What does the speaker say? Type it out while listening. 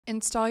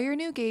Install your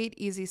new gate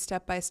easy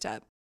step by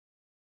step.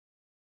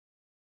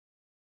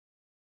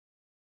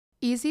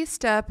 Easy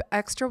step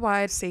extra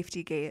wide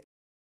safety gate.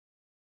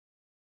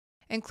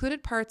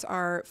 Included parts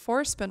are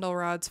 4 spindle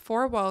rods,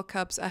 4 wall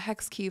cups, a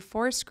hex key,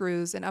 4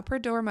 screws, an upper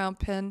door mount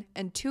pin,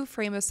 and 2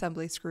 frame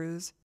assembly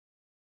screws.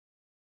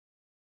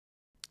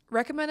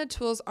 Recommended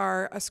tools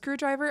are a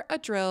screwdriver, a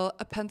drill,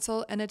 a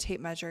pencil, and a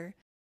tape measure.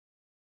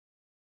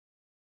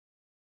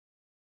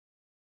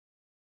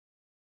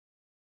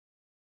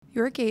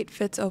 Your gate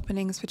fits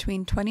openings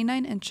between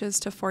 29 inches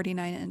to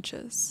 49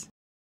 inches.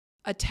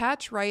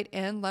 Attach right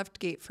and left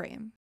gate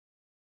frame.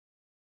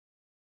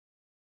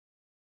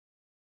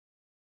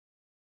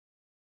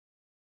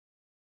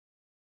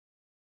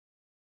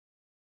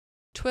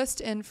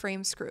 Twist in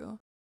frame screw.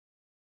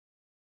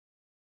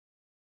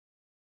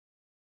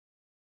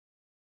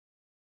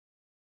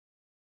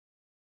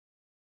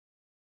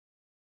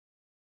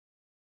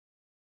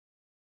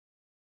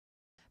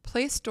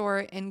 Place door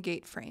in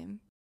gate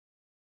frame.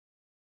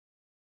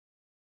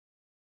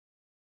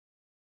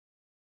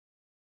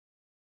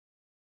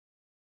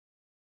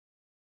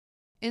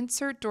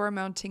 Insert door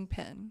mounting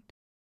pin.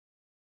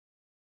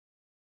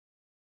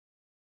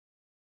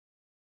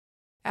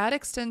 Add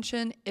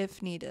extension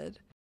if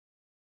needed.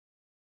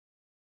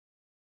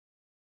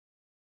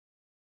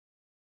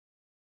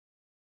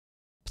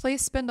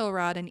 Place spindle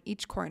rod in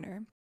each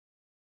corner.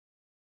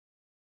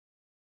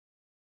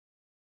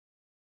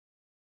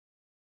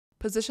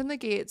 Position the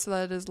gate so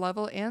that it is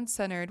level and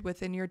centered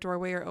within your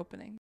doorway or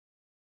opening.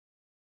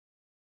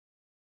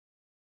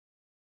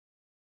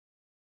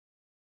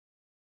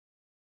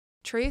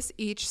 Trace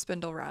each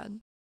spindle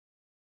rod.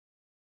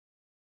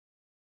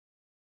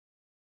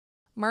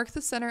 Mark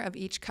the center of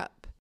each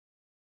cup.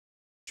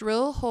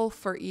 Drill a hole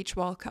for each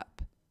wall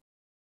cup.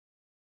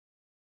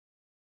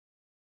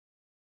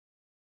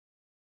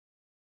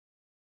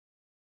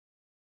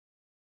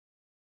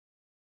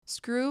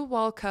 Screw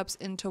wall cups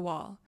into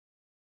wall.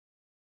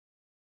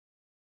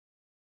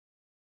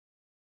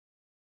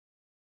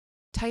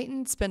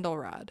 Tighten spindle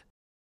rod.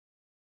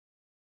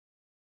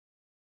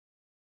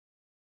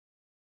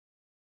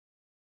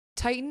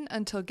 Tighten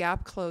until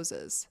gap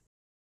closes.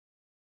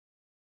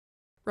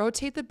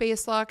 Rotate the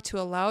base lock to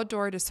allow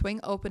door to swing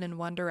open in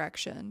one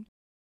direction.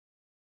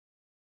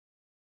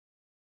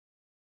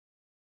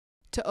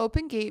 To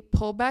open gate,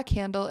 pull back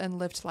handle and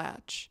lift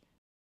latch.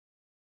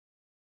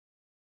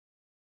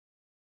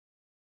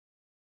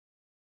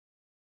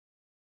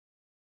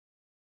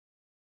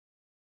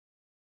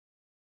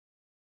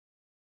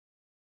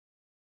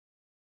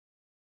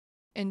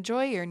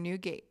 Enjoy your new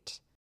gate.